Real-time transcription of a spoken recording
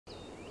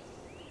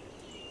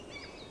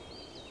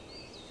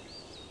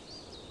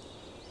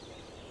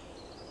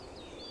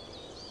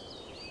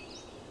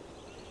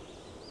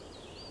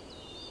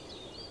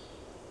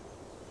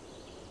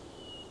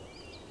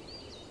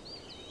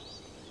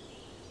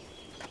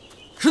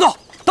石头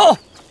到。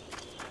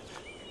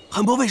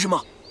韩伯为什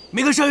么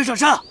没跟少爷上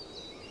山啊？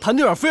谭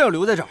队长非要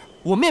留在这儿，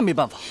我们也没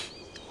办法。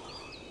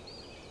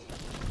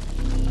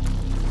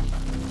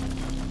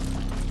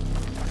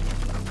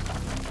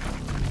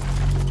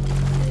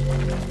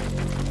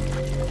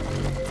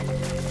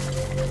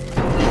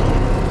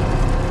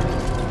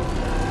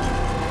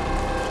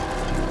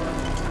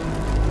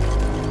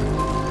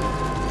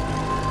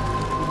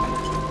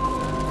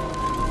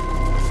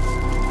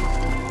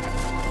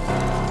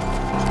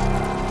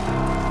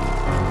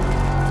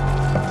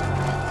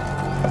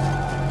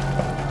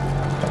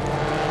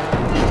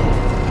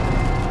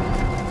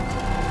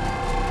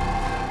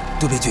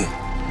 渡边君，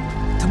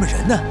他们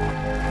人呢？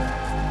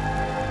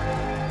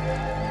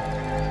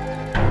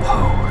跑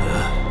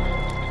了。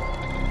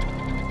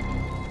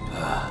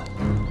啊，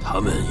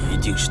他们一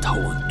定是逃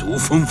往毒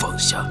峰方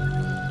向。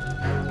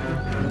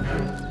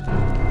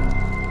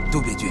渡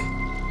边君，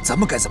咱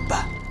们该怎么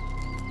办？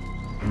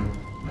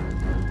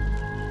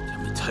他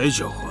们太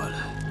狡猾了，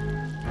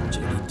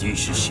这里地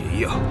势险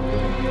要。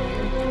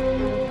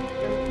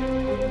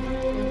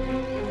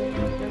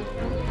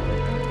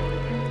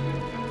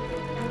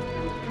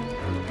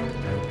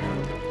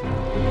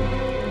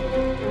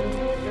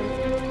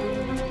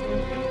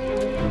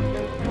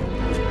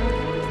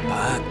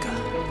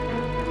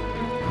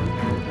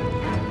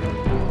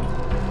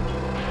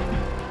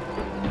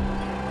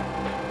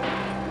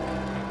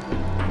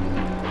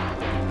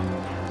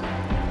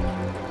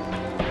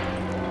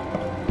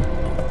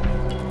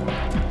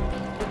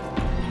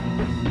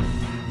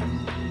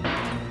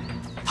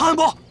 韩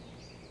伯，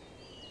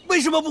为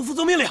什么不服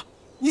从命令？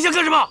你想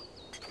干什么？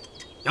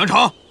杨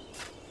成，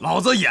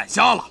老子眼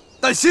瞎了，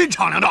但心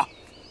敞亮着。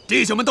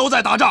弟兄们都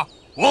在打仗，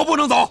我不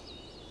能走。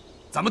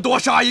咱们多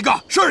杀一个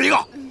是一个。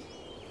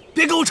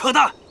别跟我扯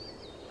淡！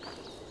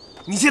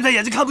你现在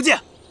眼睛看不见，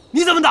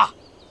你怎么打？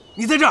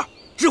你在这儿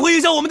只会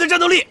影响我们的战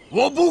斗力。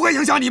我不会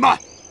影响你们，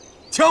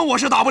枪我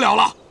是打不了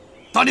了，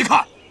但你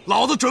看，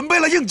老子准备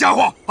了硬家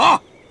伙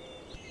啊！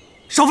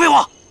少废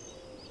话，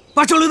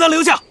把手榴弹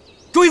留下，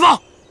注意放。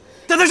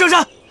 带他上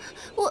山。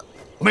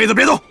妹子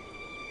别动。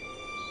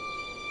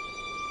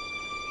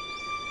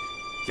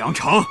杨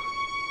成，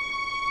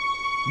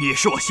你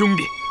是我兄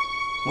弟，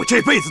我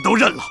这辈子都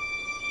认了。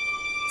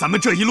咱们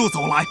这一路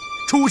走来，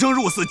出生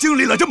入死，经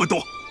历了这么多，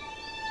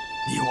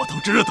你我都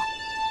知道，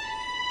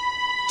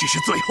这是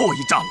最后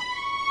一战了。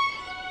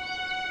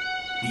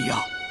你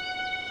呀，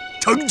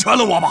成全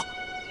了我吧。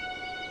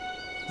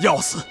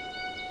要死，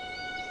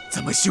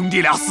咱们兄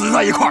弟俩死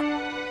在一块儿。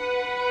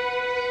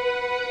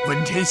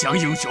 文天祥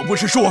英雄不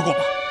是说过吗？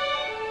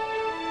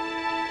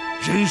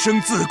人生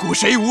自古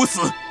谁无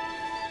死，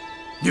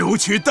留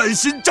取丹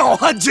心照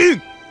汗青。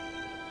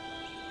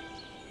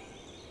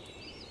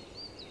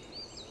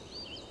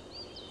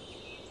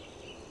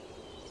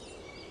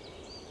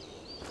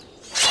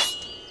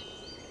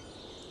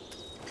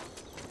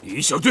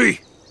一小队，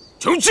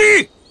成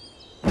击！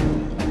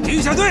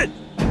一小队，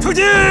出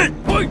击！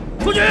喂，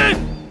出击！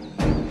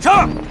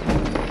上！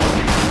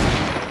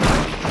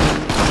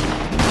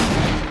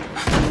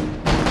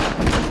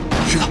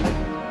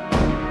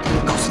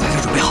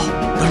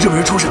 日本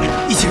人冲上来，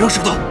一起扔石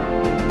头。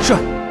是。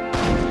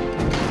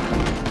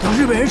等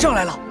日本人上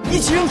来了，一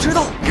起扔石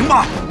头。明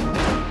白。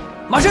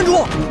马山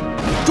竹，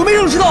准备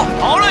扔石头。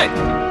好嘞。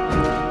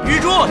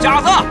玉珠、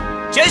甲子，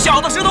捡小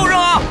的石头扔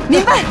啊。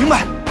明白。明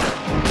白。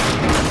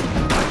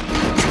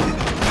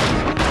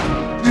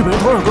日本人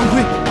头上钢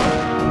盔，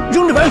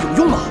扔这玩意儿有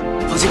用吗？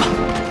放心吧，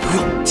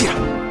有用。记着，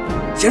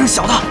先扔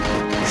小的。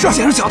是，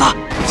先扔小的。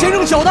先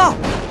扔小的。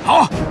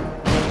好。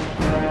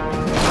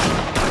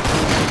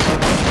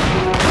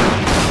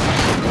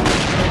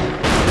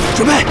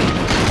 准备，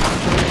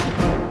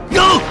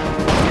扔！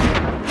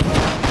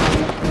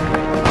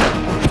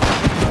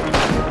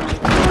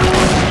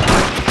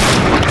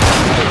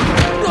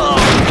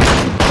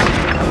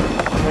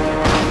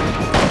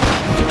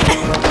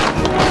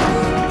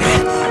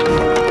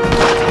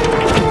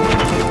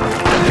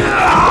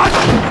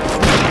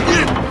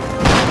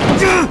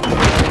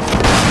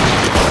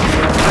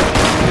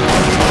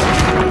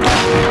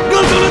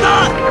扔手榴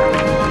弹！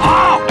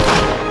好，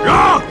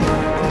扔！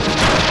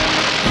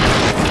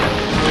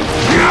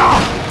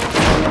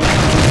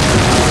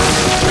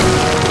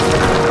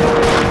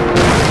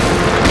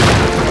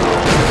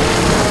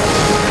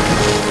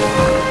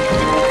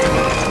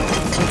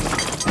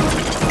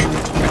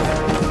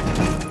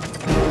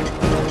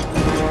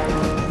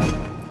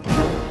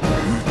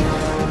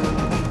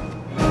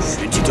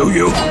 都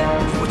有，给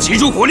我集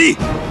中火力，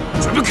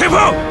准备开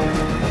炮！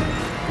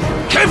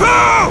开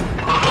炮！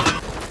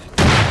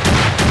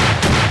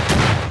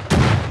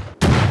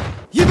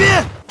迎宾！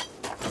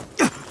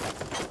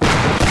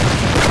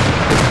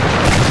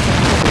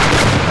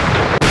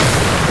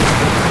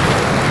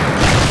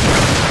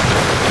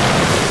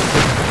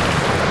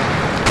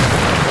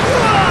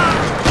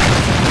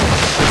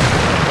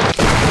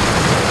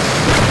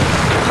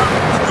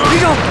连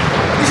长，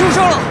你受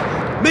伤了？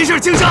没事，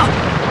轻伤。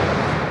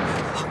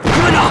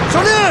 一班长，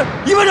上令！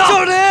一班长，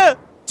上令！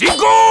进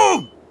攻！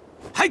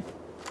嘿，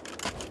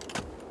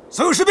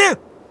所有士兵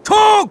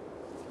冲！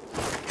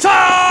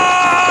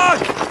杀！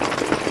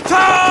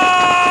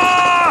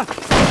杀！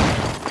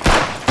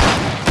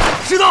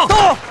石头，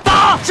到，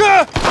打！是。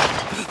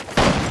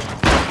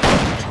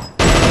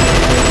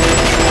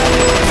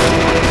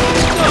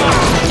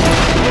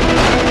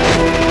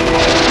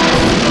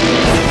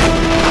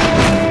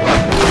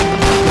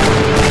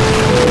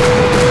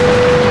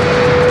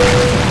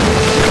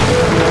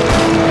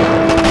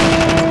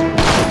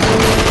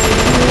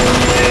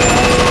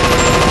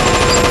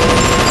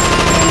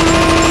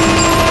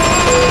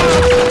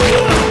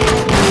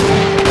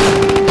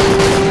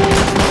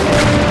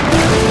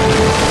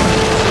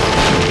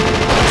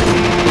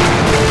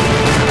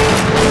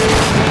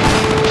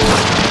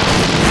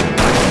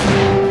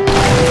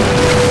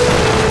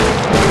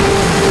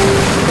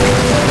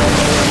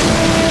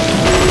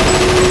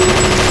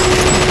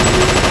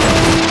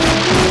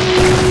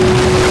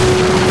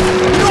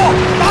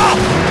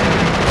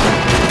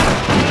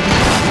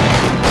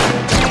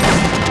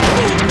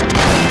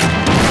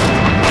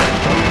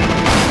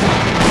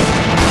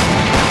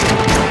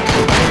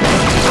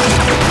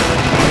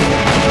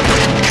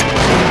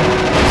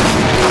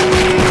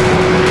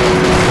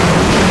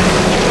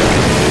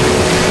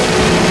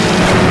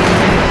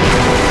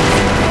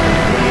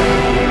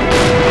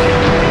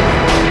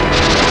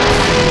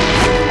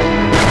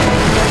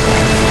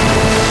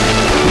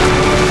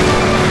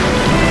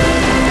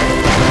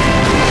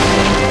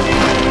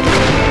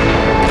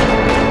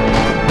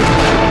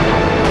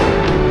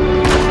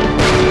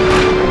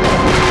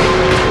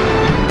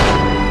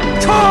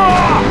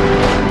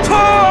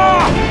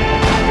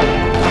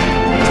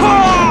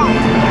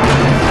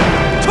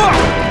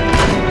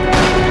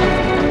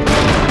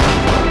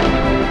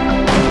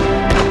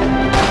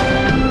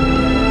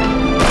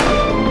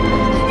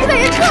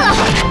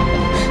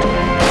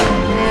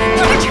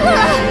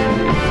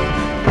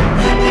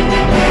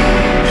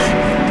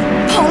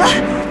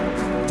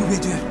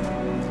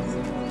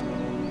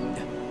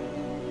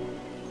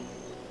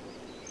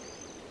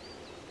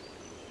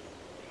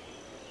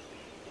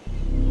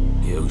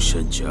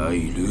山甲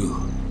一溜，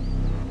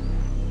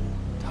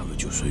他们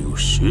就算用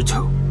石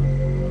头，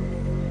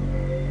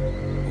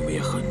我们也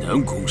很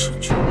难攻上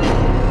去。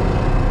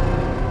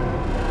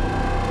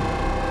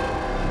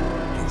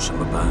有什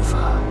么办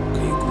法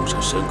可以攻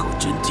上山口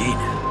阵地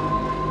呢？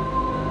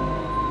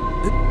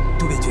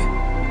渡边君，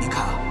您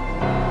看啊，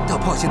大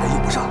炮现在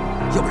用不上，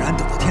要不然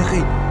等到天黑，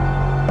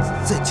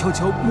再悄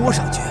悄摸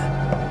上去。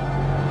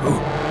哦，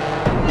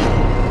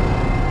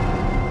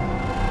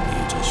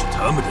一阵是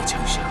他们的强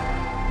项。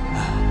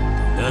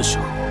 到那时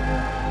候，我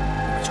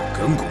们就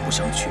更攻不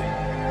上去。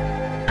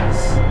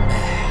哎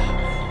呀，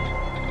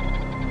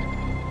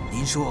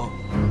您说，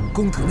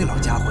工藤那老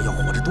家伙要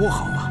活着多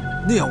好啊！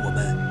那样我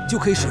们就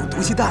可以使用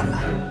毒气弹了。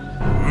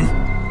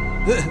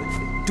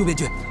渡边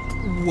君，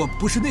我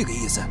不是那个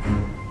意思。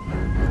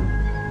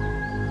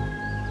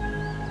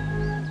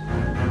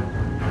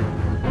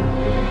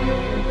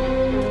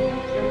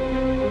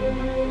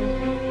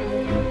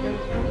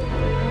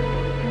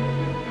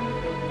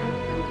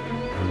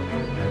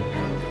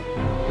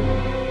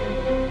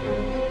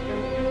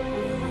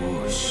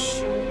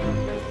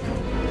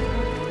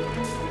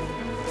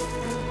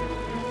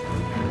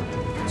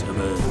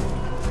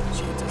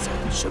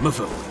什么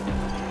方位？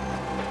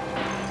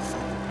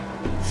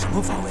什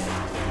么方位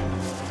啊？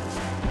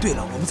对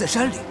了，我们在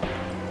山里。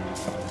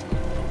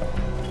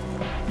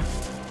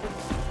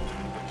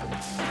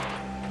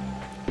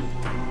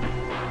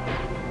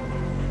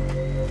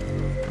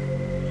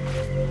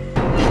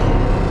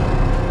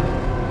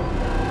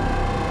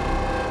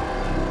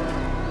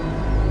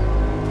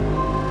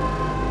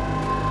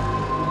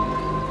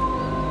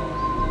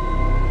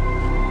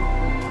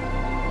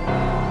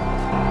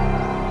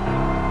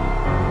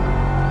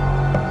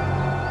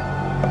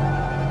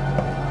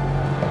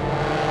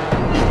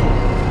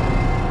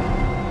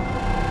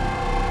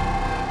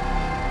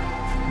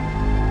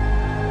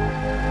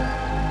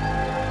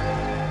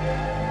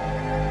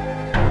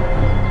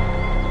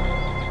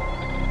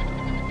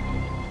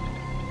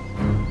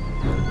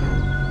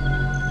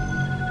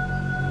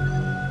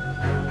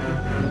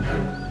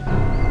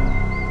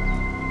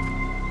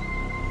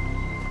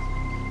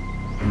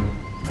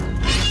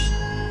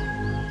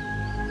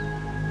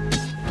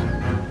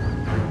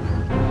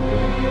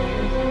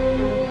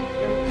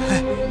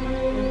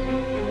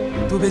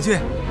渡边君，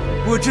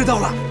我知道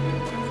了。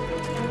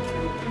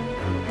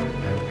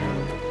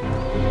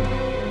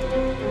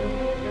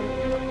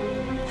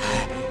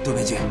渡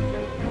边君，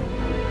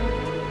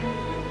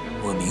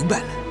我明白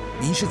了，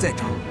您是在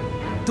找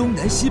东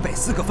南西北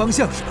4个方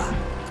向是吧？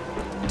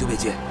渡边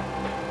君，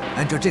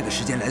按照这个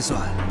时间来算，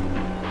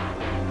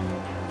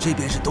这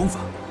边是东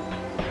方，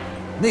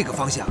那个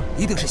方向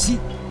一定是西。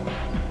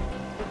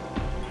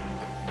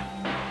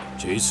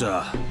这一次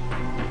啊，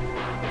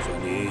算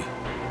你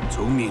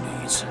聪明了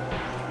一次。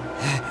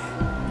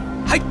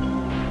 嗨！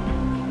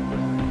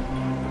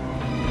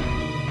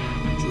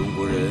中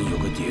国人有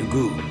个典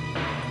故，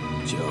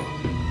叫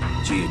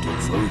借东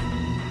风。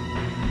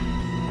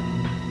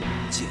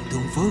借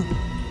东风。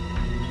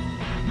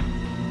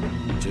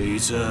这一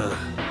次，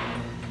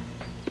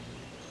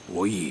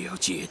我也要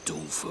借东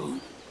风。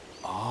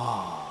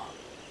哦，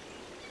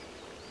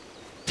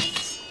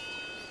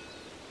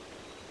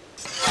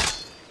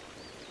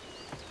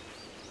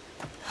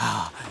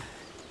啊！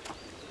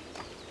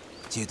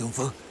借东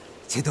风，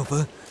借东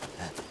风。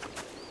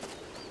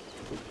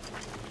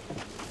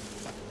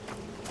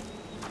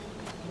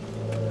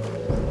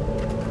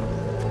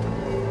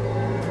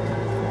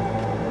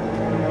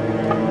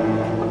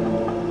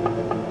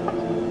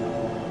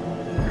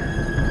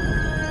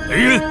来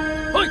人！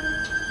嘿，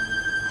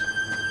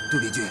杜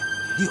边君，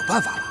你有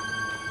办法了？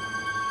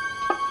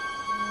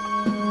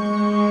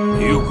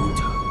没有攻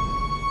他，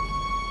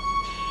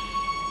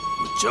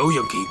我照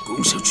样可以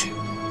攻上去。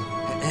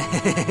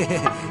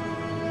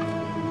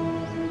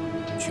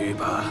去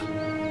把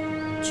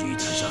祭坛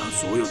上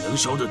所有能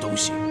烧的东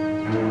西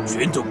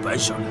全都搬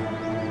上来，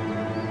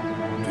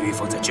堆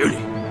放在这里。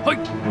嘿，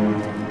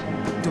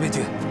杜边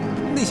君，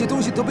那些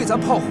东西都被咱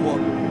炮火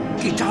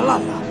给炸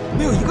烂了，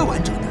没有一个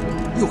完整的，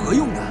有何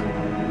用呢？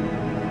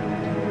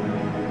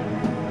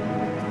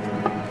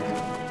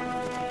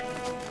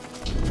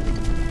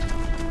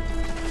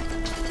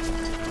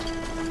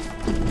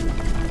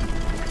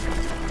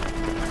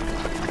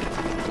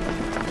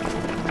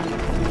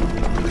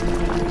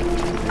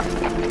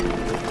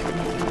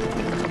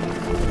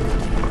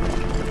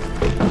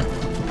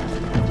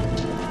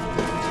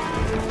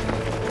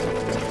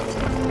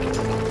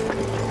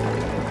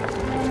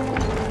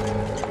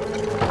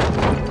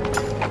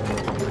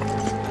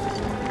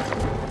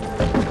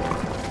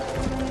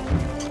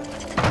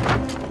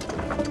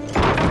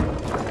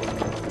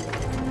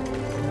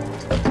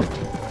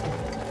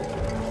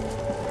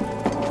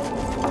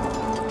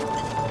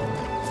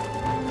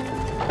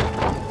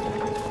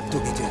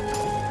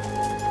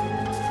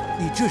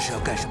这是要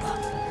干什么？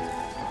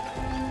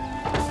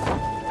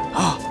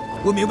啊，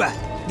我明白，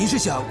你是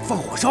想放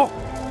火烧。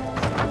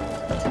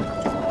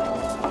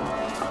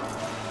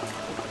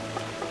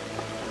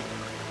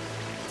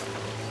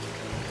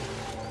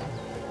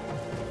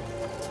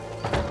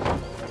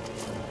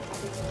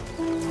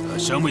把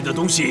上面的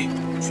东西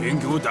全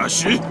给我打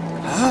湿！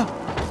啊，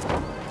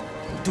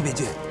杜边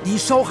君，你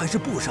烧还是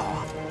不烧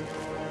啊？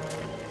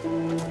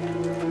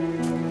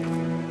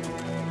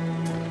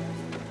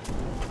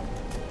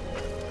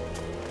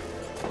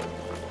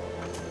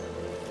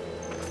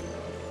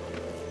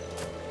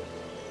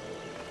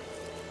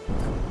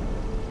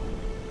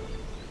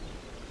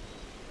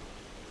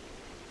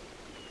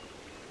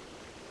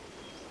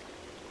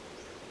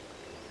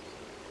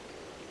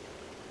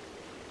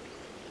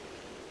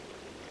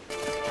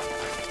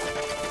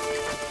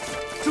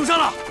受伤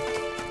了，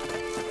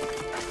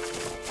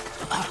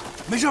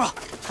没事吧？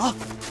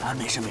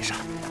没事没事，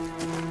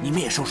你们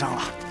也受伤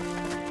了？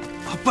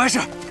不碍事。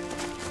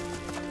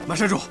马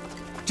山主，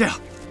这样，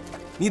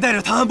你带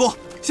着谭安波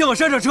先往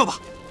山上撤吧。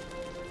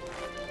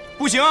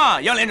不行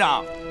啊，杨连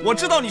长，我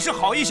知道你是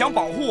好意想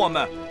保护我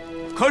们，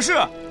可是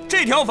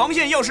这条防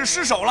线要是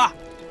失守了，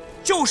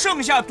就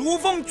剩下毒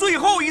蜂最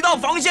后一道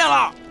防线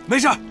了。没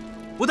事，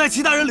我带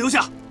其他人留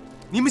下，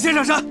你们先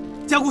上山，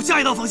加固下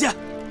一道防线。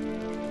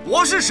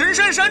我是神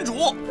山山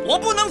主，我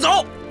不能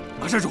走。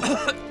马山主，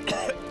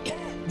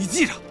你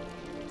记着，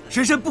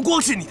神山不光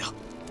是你的，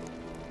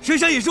神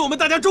山也是我们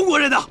大家中国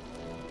人的，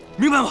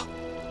明白吗？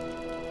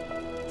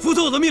服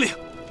从我的命令。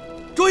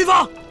周一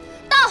芳，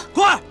到，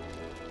快，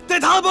带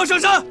谭安波上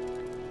山。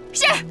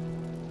是。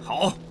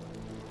好，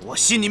我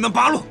信你们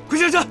八路，快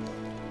上山。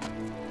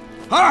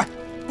哎，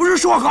不是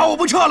说好我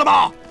不撤了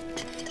吗？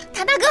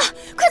谭大哥，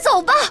快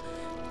走吧，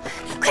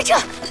快撤！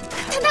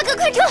谭大哥，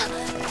快撤！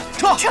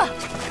撤！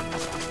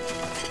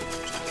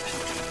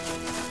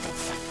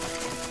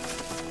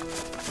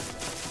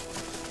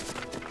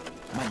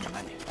慢点，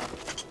慢点。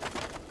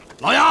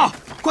老杨，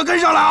快跟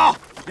上来啊！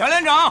杨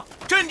连长，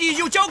阵地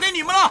就交给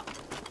你们了。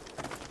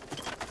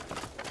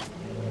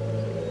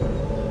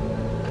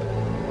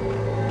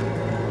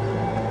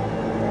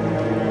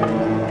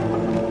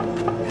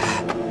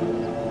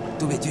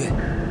杜边君，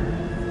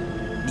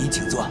您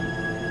请坐。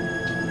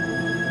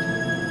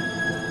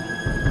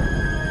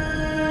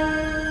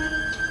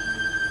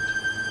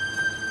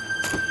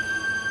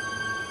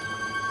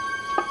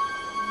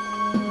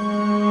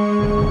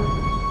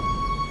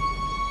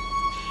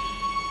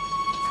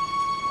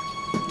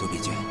杜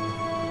边君，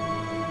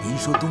您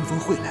说东风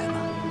会来吗？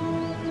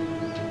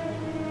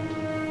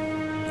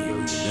你要有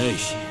耐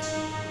心，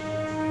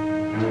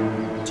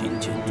今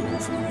天东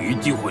风一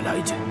定会来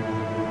的。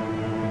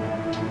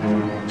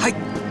嗨！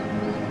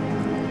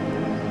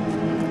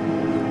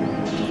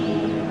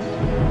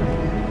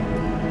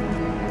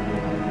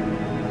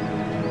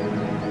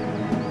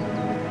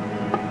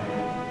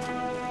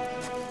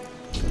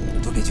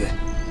杜边君，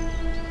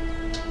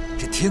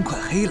这天快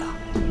黑了，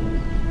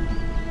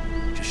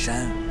这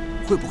山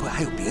会不会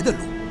还有别的路？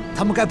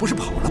他们该不是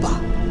跑了吧？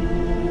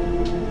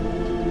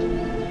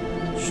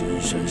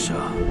深山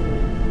上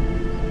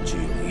只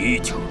有一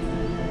条路，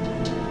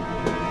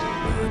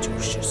那就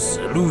是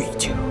死路一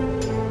条。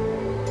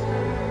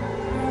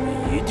我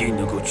们一定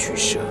能够取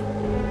胜。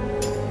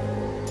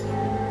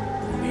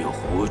我们要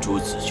活捉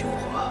紫荆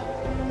花，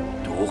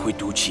夺夺回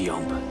毒气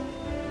样本，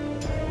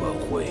挽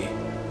回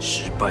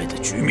失败的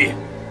局面。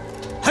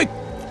嘿！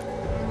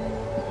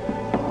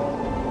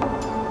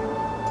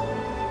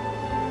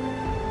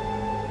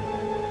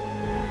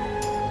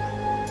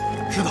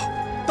石头，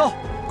到，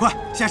快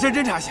下山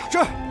侦查一下。是。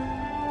啊！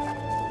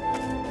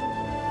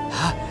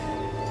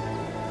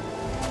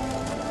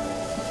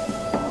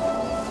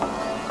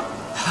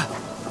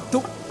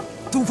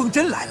东风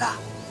真来了。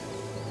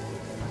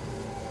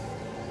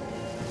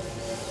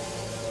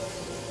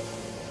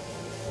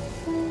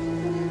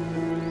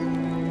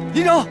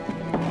 连长，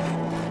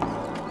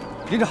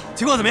连长，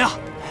情况怎么样？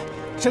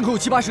山口有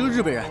70-80个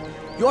日本人，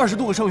有20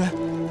多个伤员。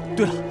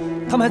对了，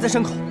他们还在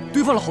山口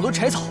堆放了好多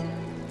柴草。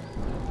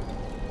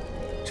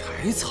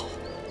柴草？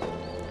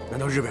难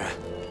道日本人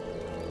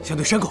想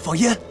对山口放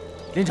烟？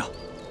连长，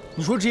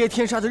你说这些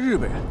天杀的日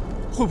本人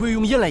会不会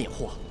用烟来掩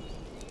护啊？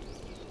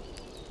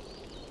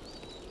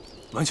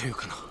完全有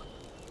可能。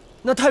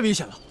那太危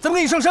险了，咱们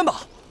赶紧上山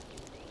吧。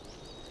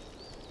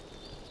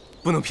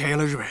不能便宜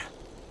了日本人。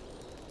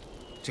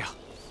这样。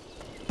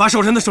 把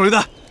守城的手榴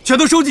弹全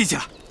都收集起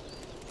来，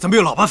咱们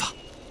有老办法。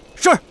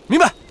是，明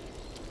白。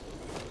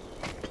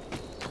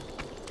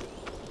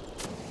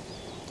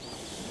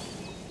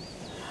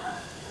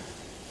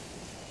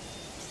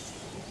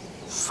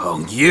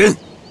放烟！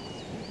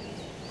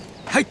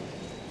嘿，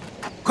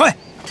快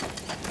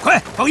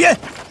放烟！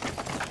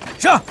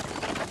上！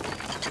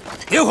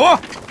点火！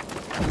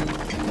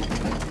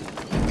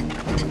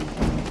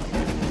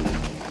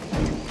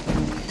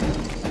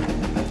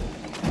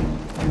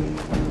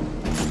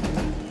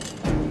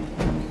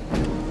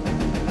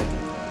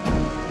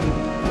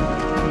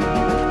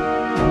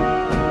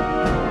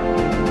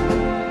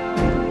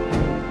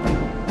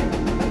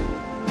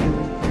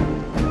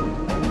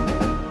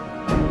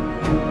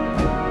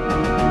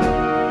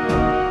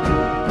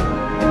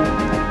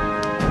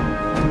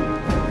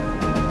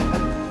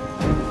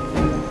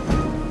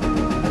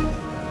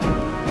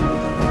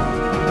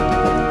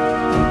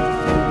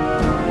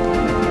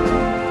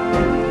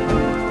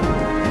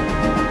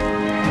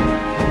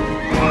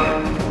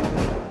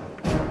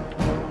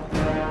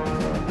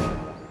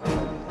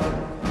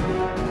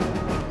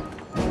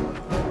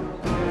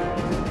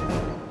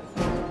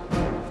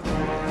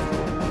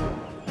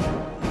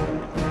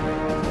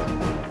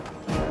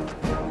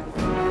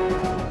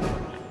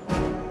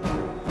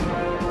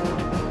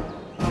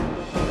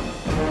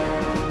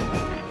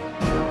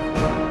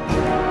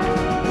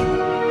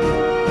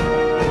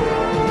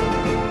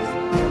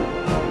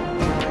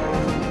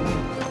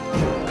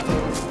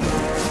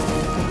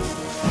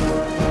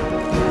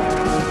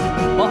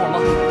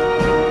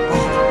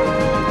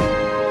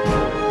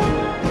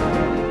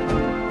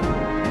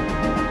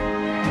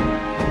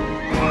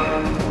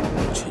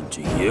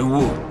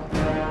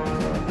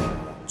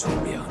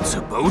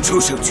 抽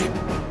上去！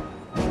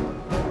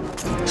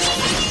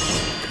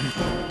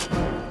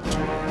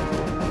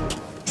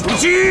出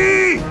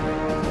击！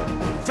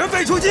准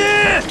备出击！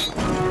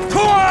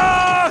冲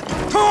啊！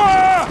冲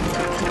啊！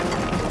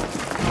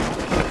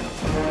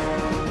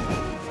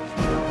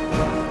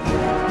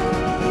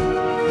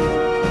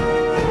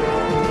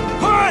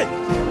快！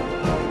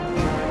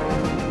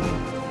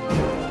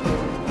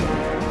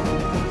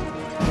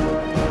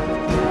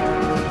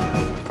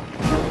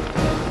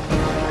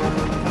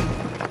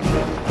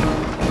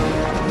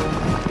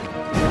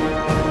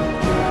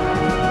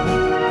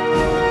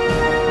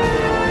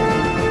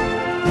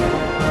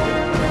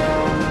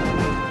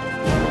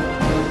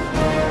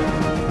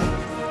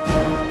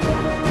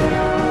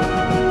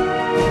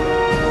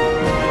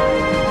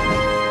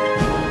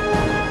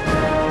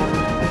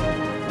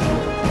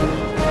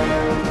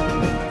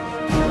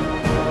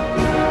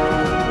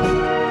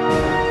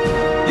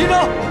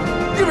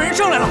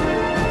上来了，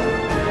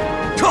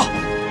撤！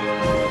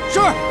是，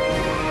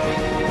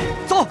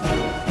走。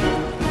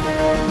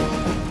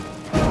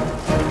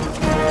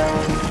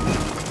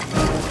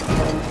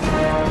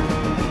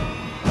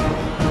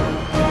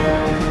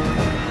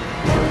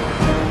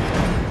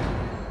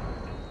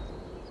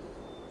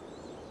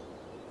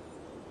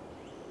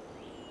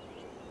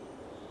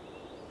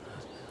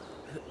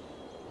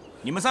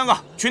你们3个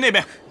去那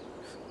边。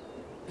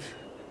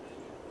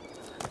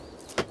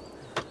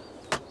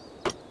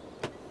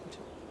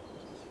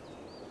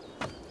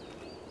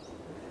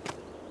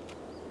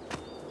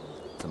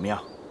 怎么样？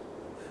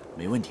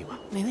没问题吧？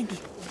没问题，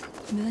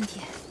没问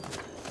题。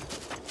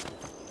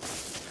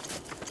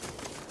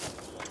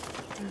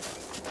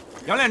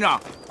杨连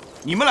长，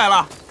你们来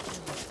了。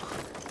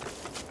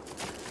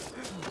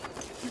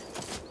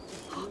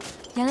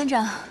杨连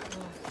长，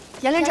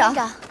杨连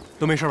长，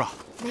都没事吧？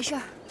没事。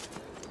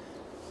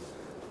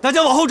大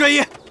家往后转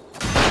移。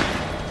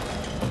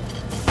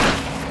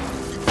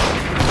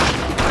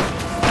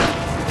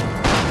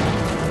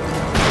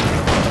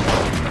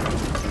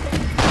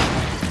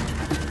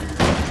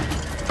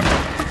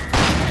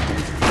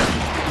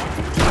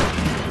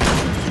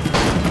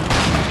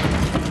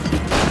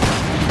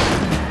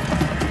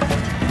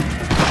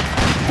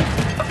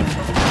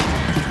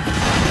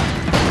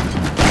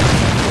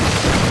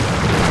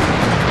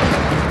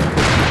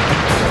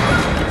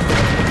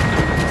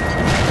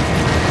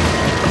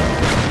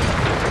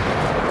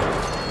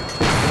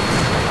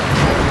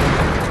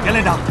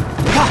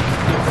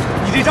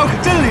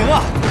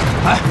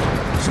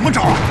什么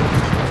招啊？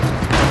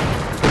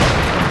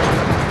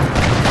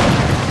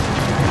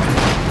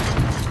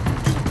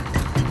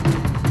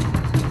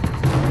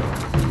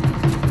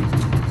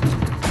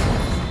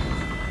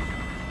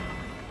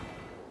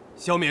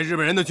消灭日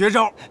本人的绝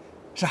招。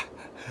是。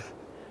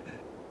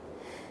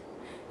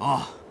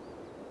啊。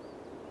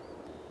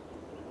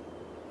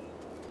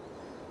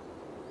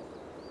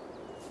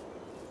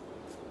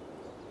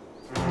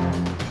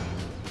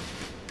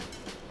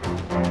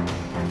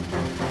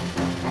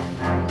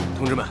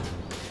同志们，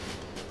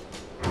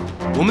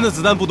我们的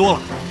子弹不多了，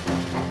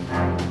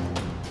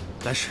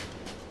但是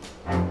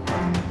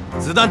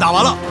子弹打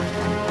完了，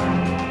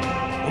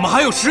我们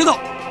还有石头，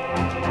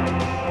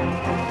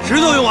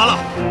石头用完了，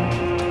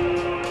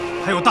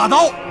还有大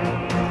刀，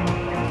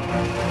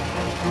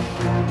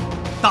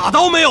大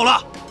刀没有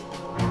了，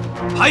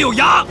还有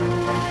牙。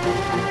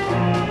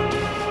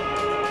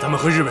咱们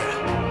和日本人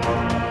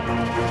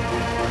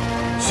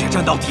血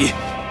战到底，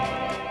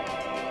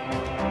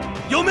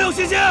有没有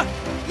信心？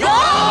有！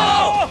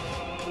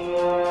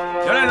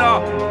杨连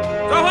长，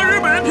咱和日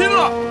本人拼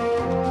了！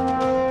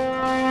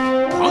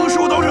横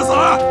竖都是死，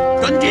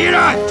跟敌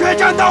人决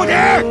战到底！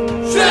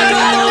血战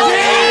到底！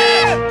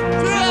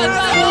血战到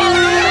底！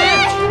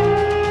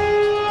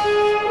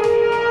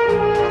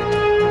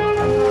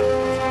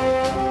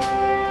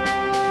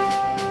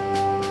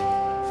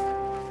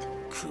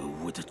可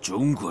恶的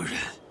中国人！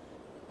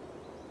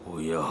我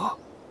要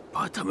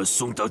把他们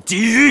送到地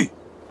狱！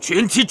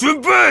全体准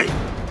备，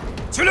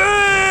起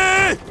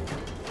来！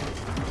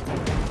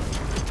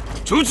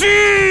出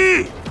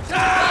去！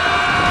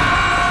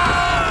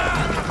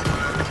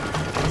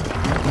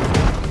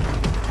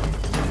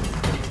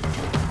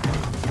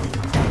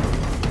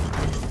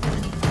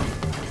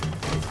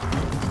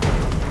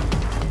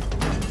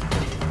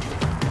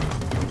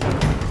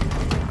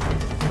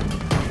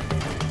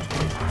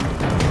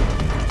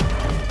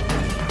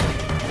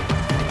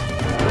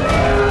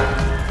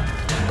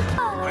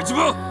迫击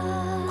炮，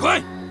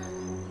快！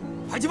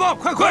迫击炮，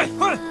快！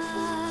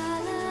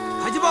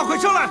迫击炮，快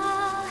上来！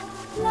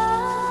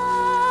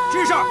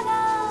支上！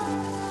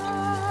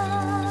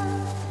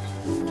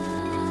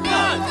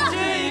接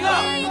一个！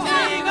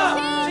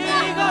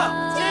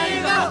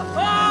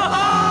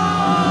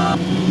啊！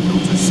都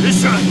在身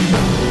上，狠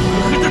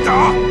狠的打！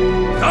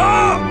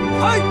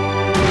嗨！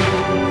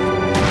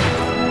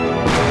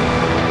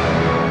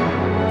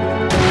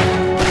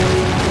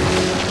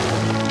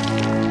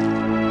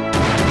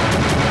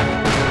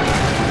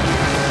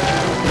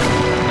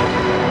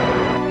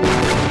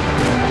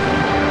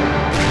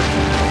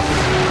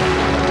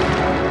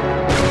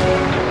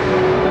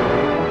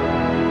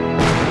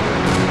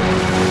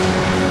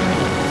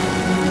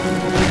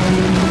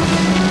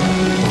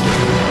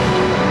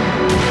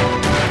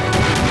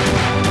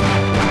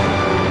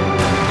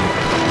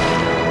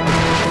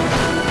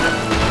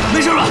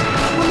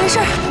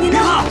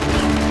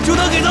就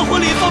当给咱婚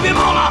礼放鞭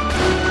炮了。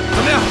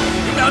怎么样？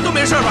你们俩都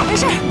没事吧？没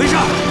事，没事，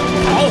好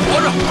好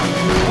活着。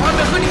我还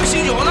没喝你们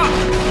喜酒呢。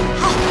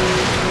好。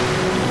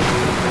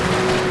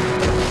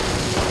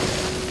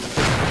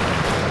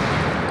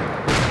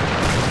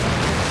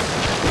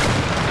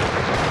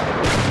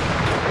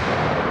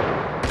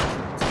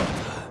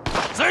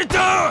再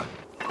打！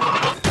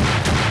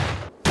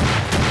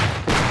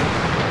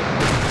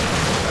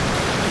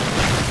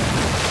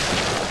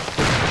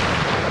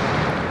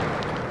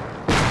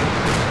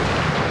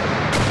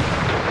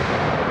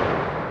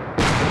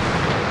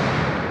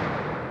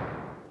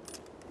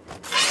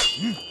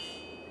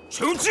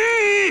穷击！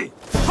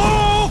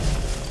好！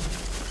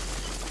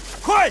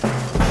快！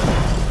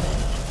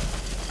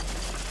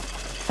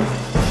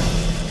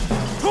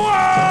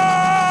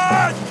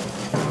快！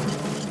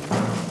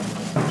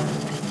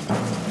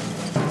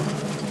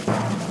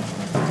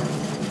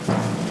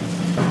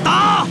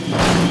打！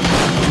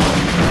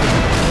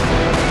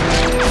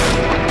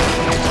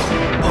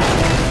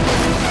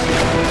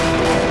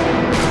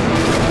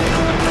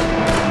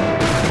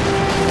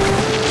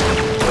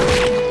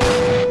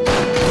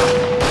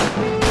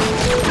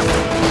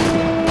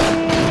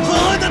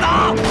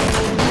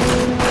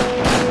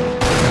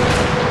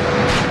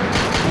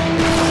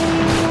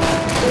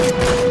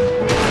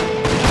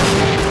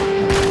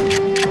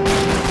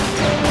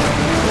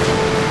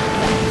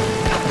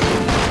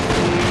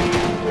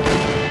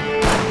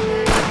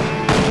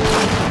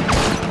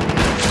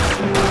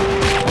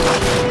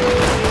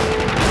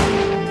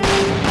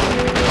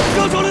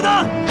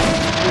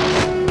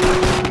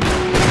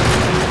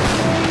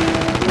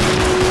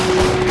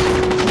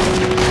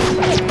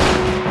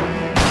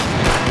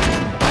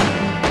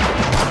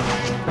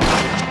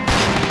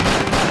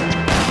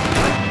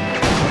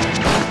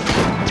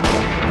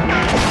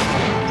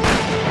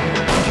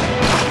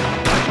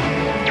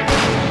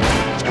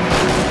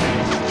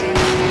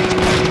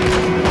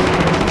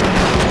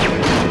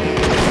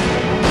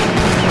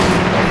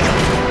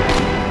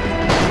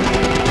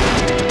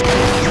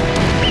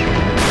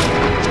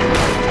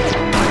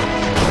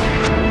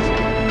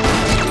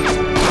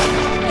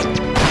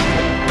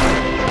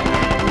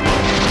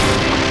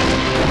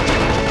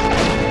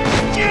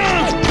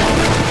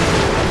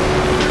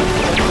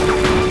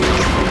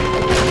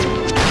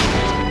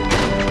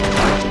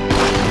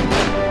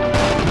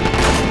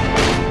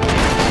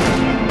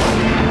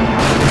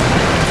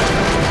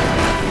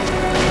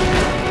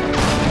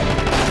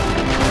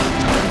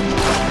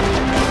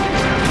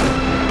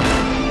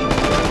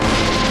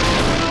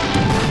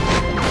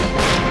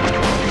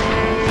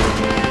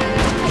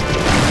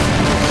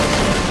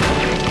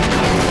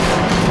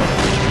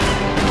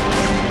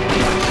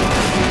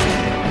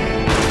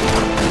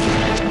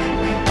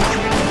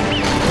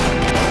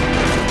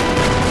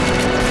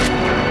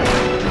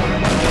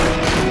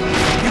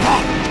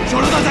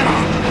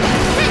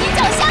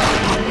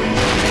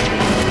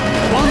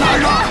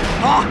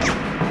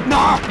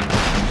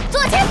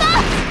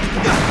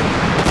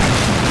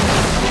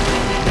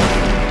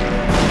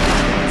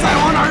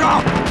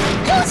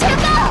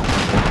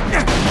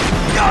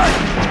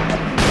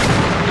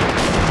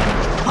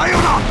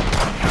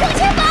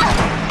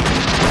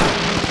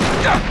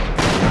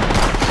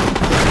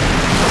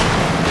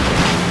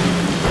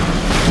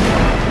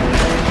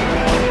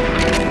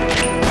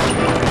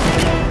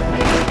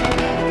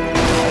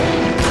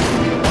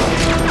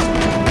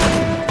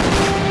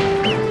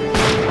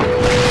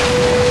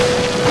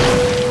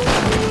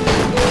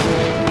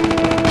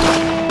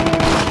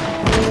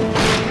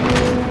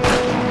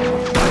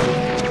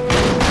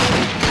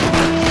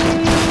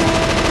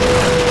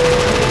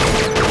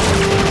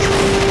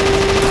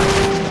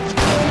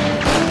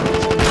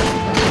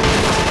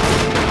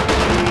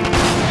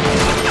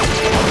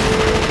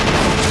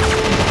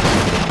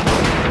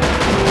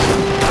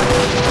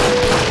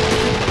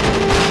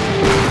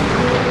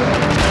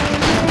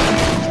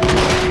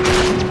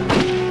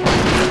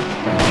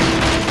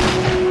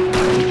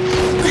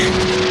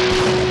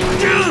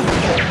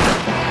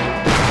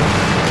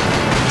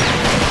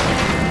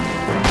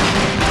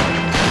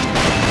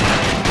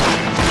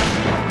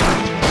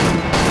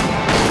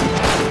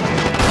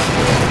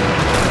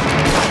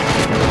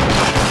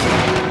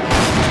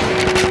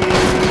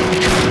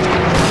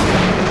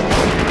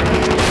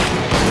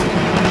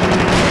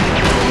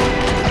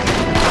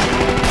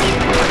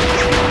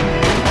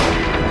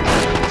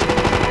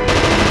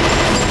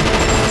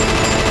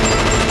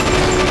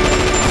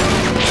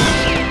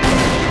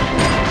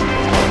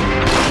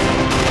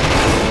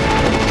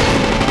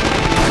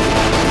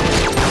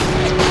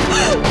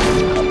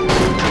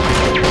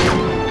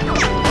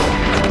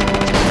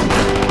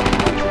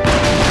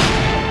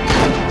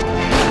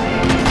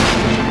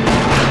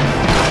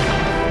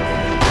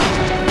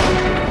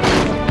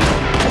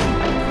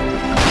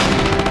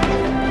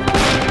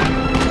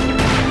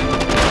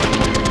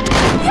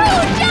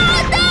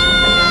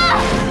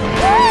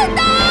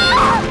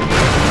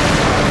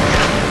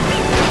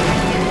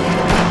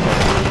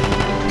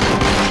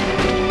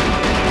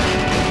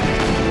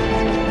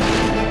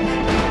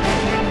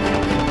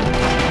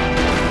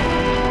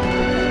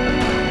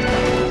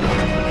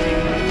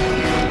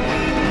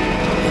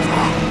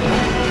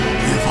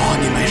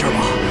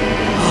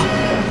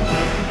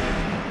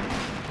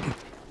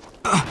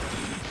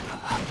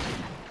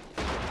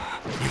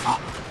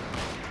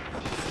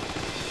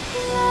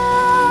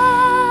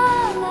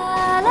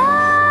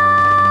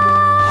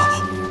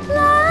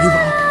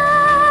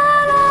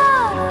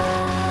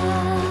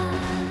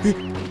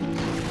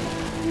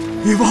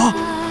女王，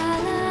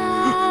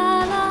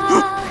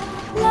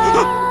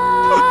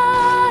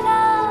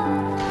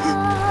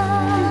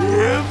女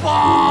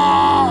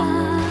王，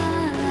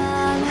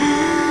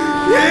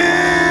女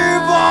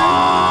王！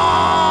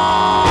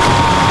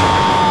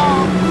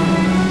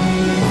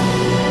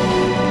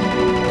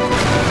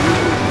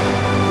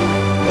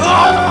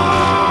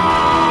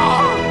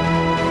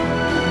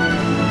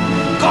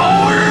狗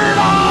日的！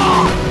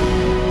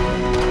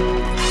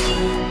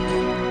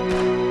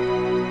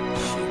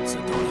现在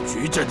到了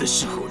决战的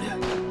时候了，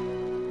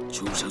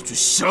冲上去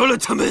杀了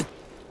他们！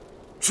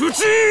出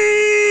击！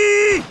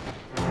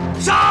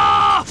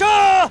杀！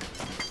杀！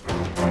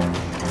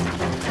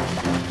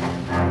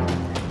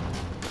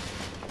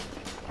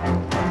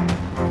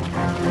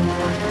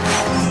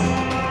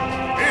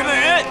日本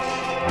人，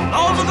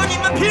老子跟你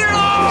们拼了！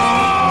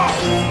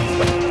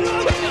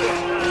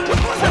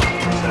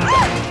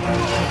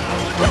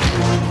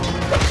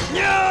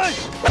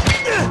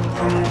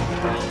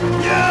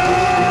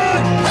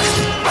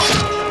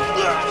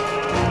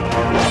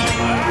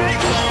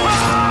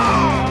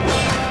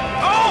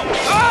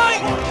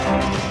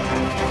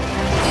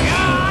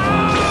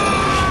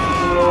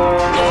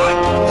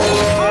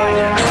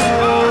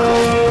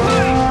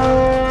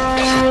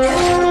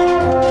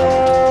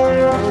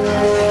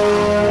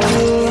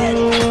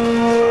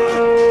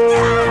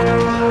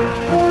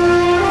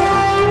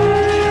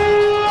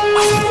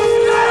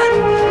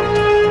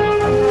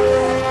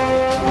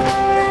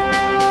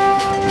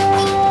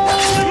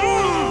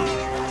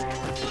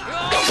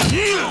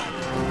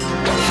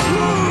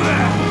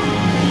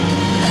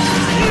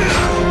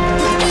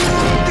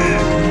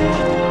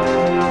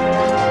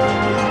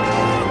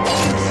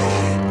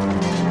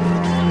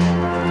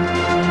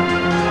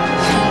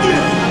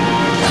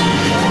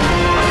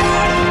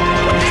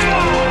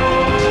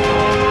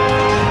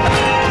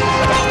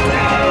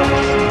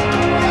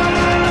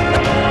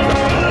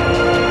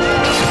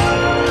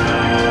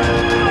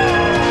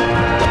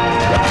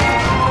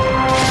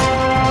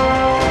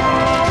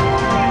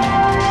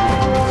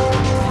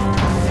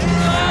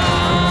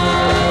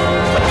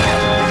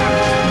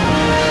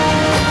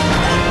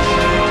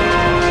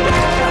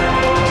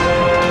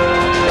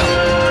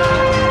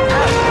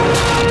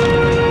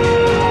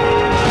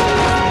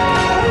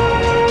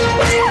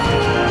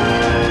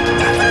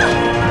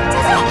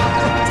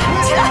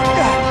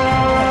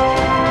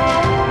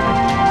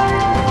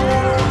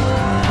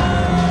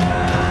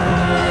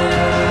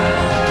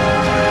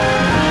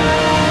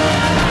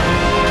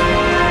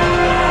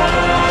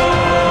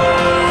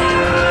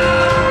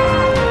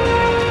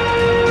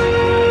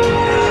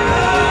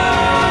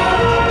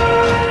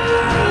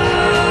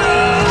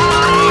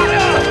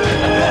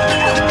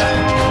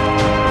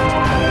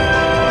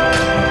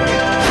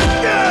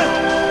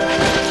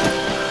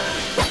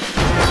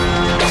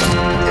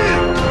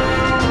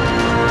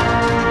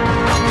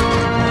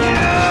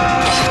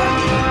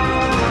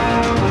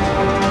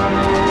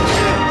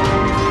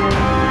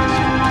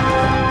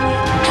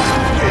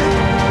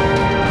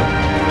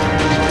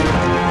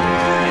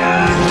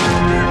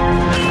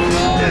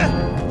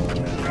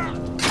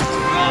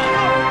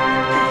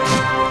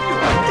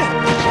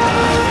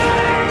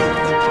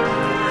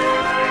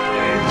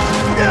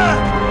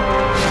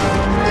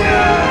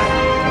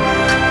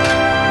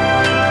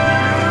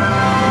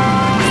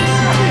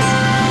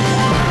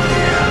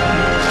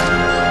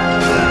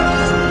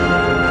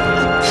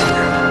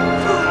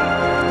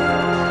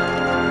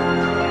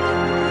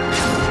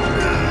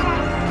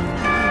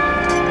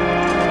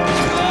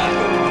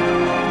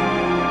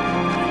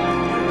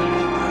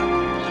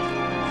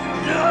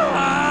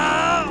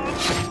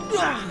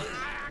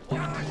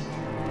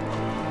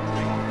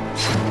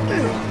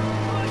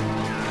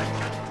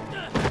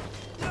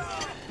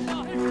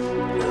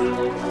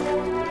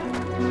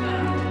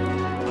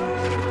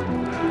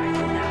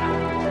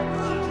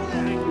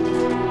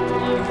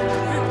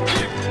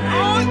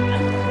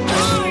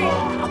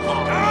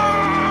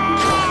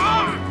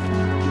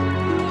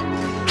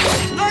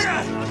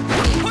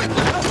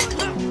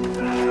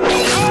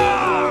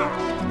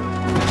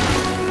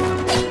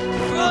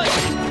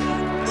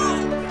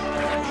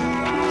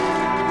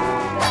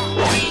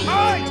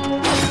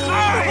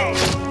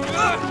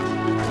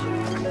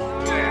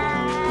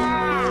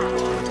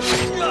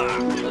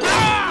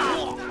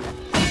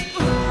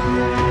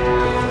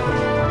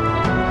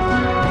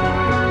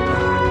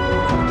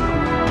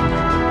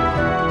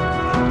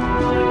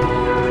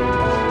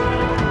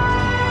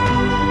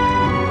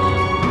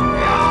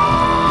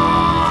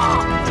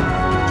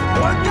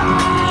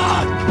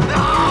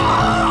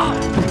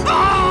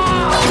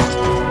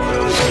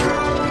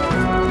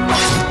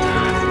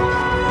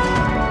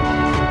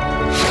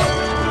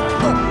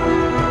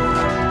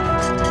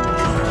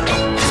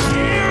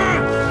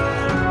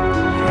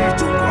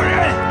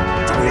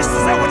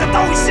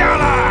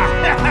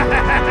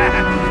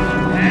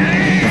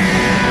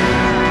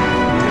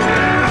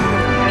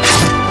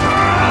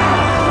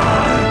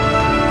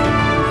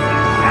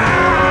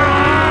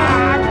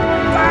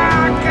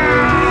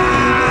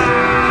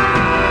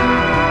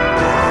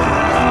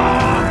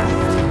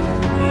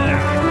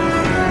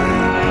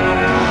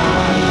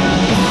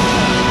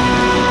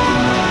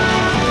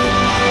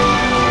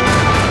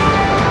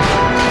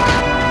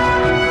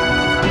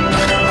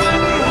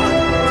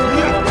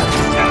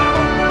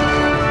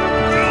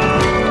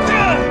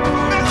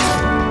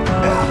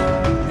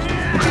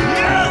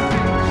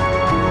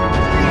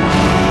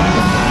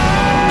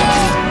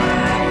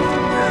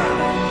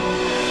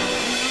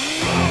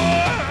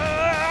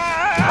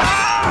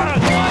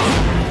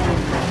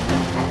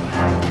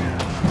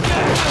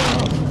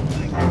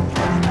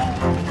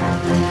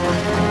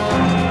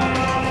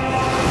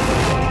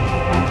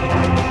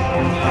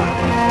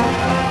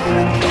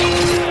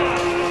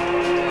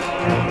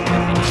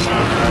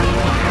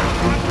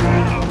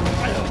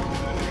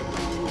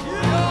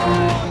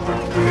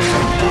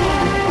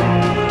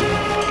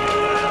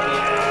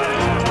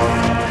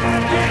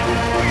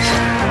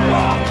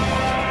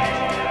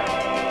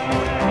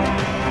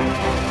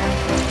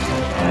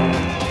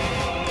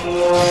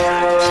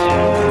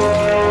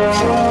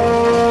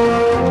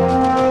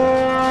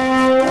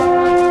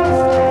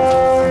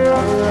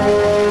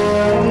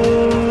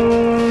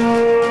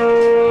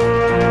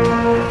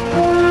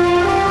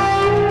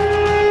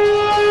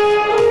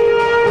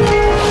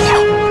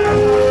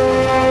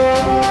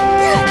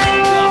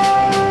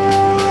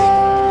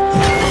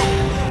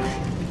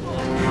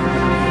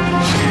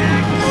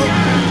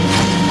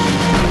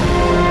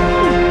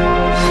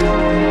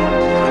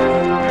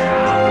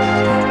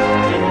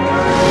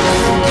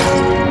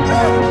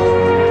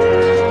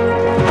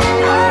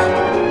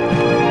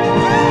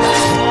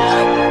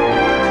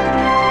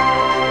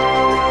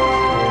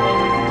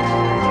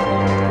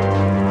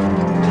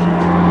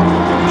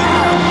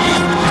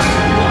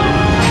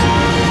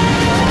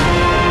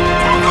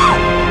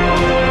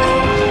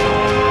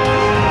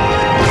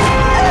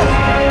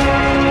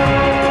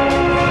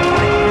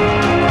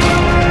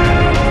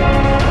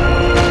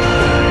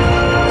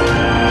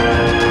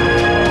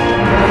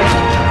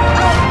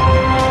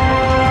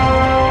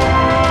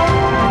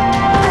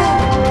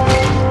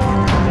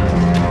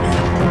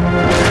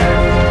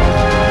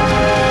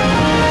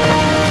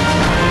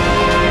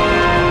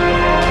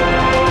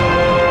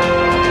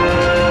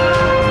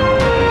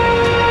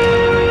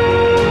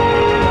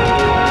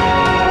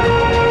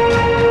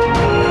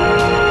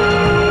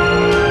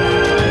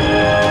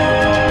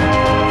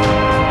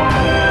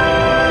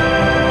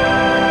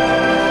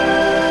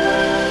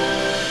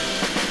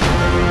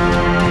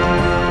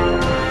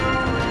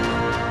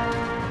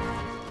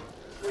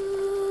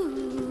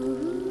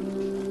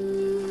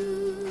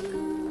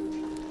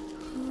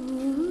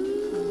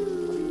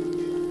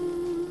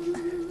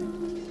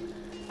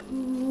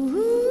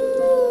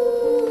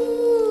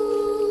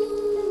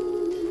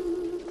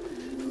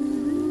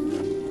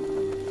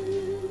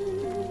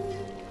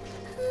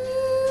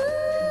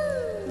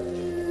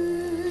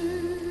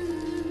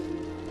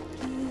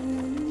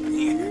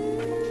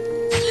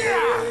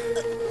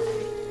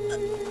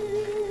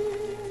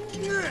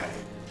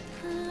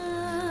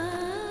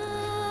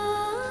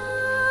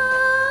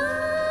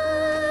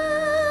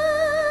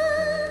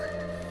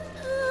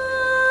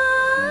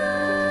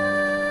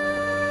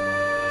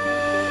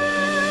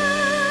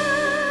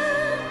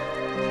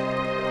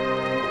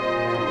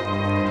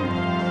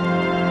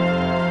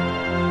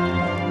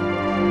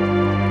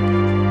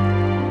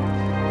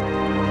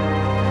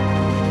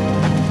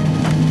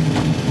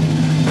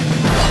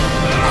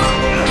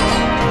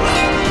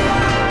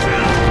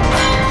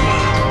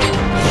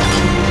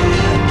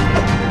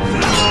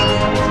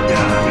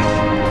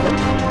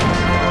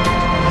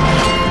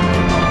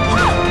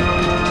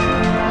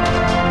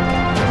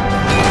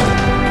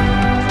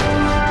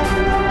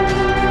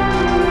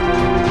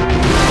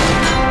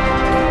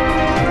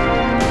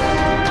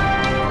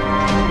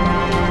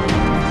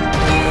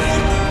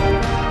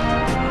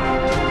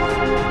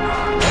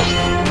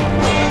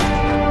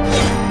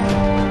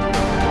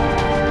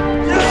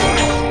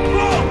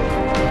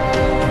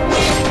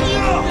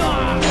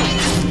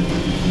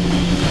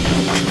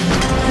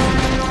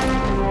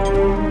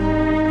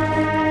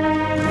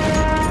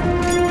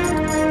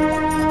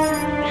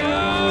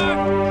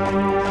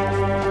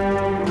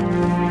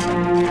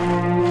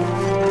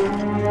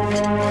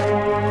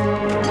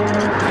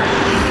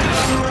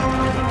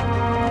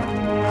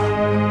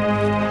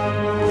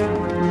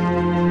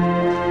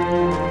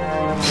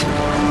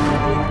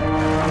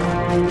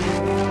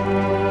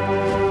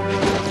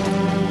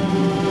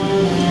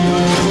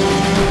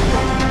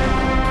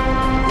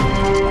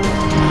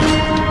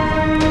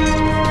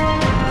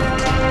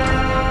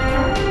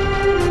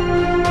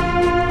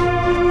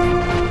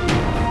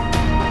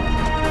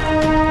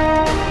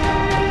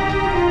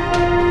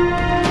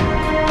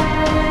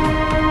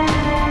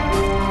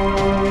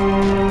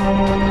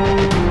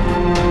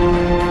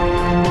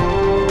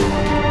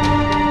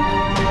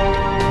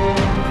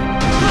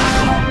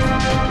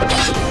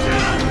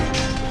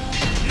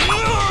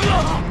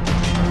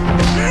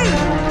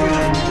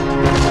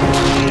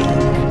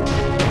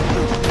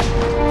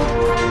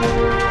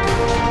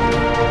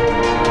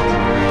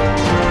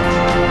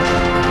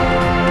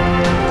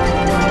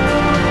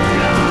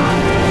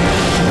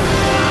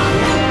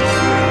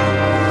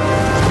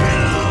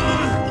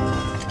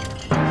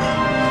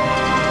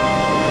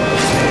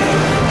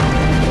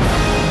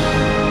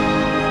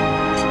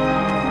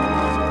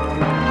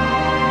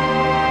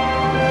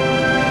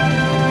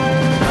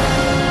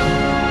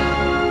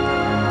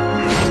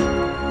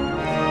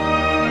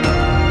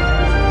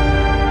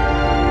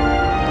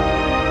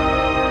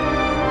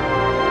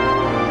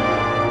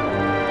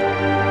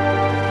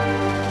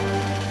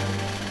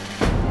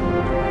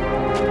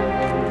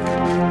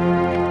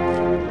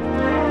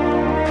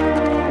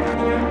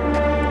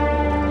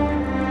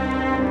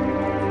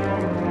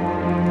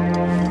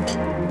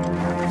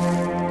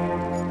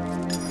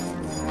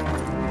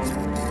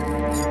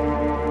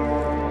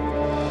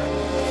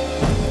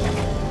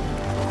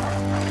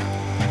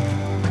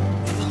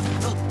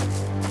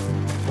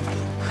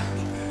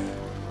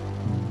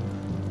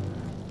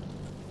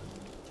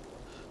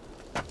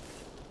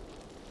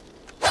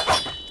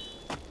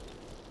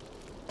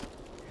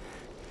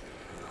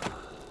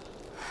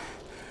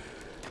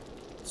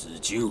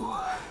今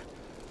晚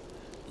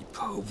你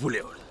跑不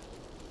了了，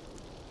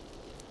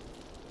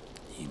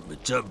你们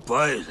战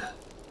败了，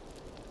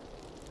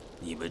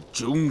你们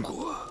中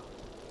国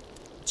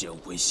将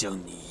会像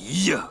你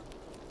一样，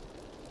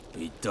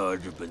被大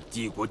日本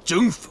帝国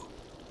征服，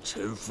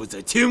臣服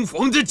在天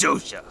皇的脚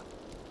下。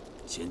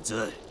现在，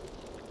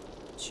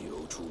交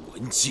出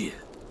文件，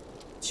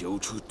交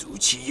出毒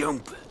气样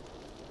本，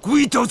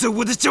跪倒在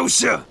我的脚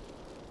下。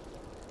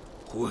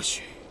或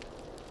许，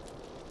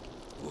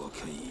我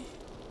可以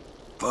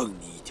放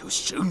你一条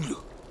生路。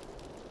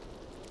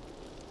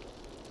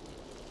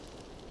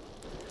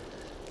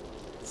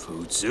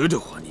否则的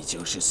话，你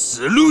将是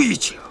死路一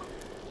条。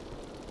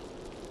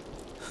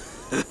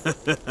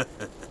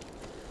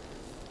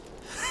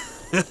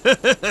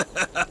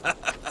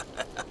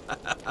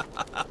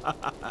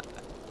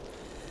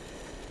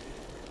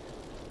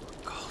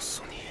告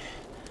诉你，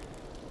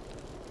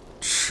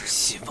痴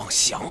心妄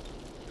想。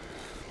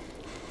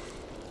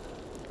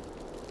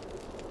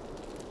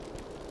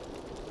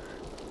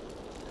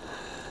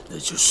那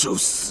就受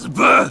死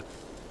吧！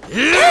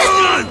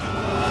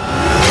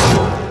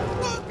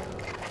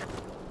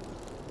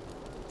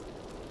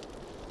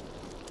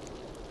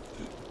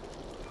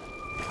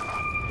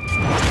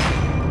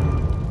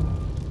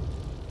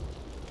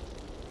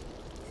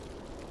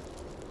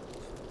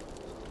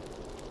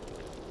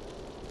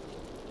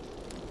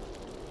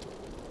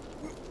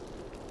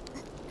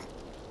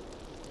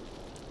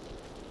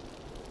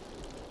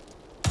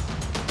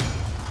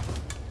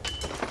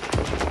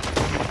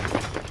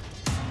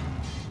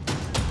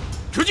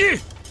出击！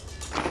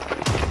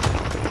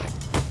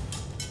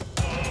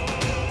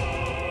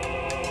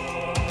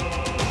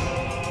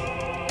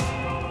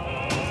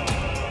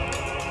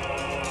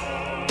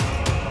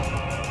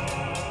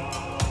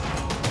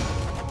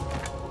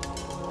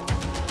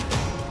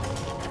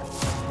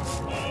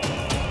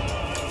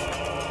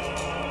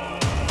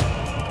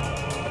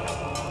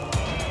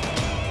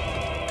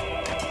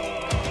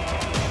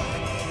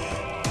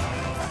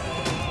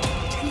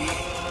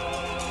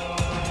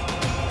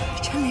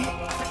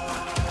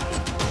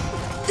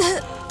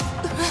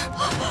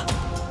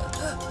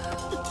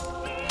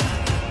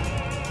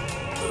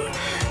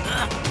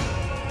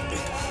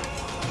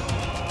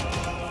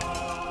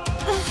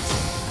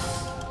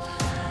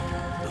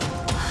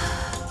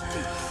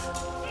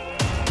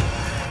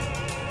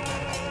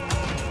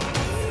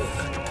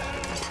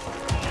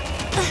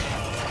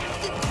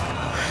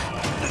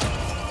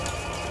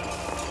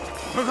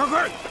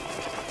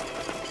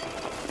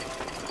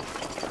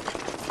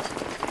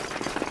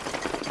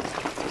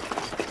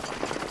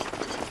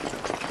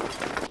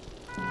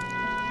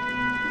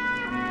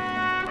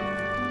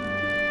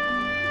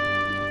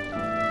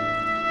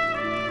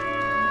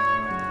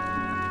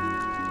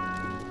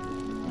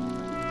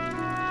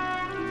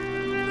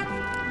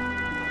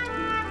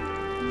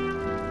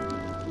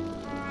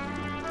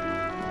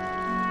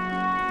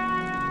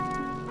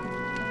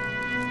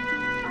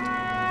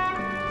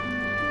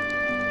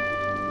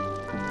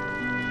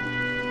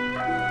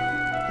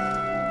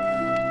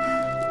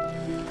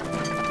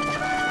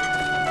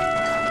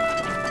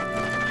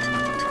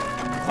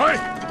快！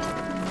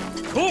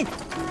冲！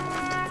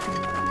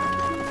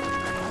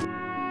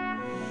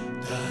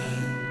但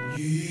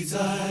雨在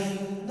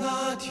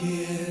那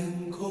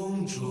天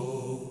空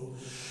中，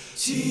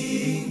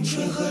青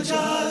春和战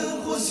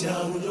火相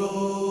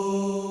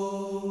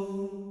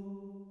融。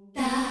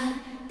大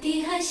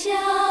地还硝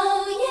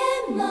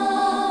烟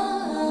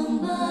蒙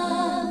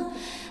蒙，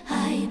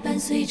爱伴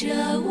随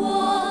着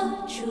我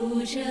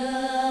出征。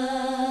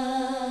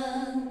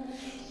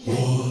我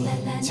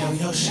将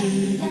要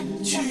失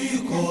去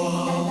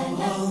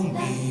光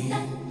明，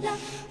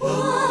我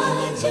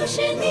就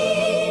是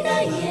你的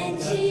眼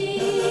睛。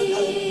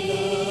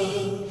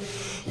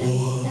我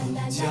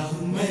将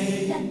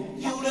没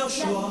有了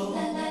双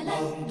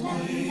腿，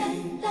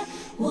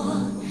我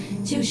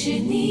就是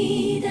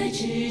你的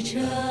支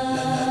撑。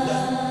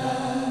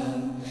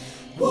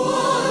我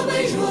们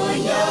若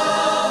要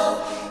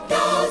倒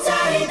在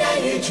大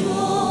雨中，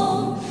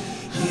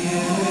也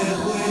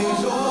会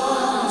融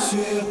雪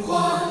花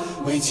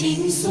为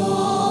轻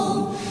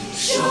松，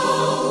守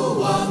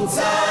望在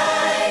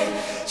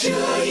这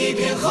一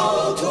片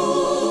厚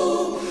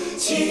土，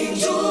庆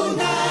祝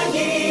那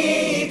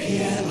一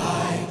片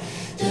爱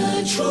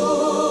的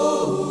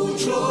初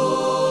衷。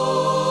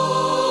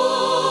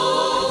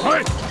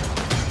快！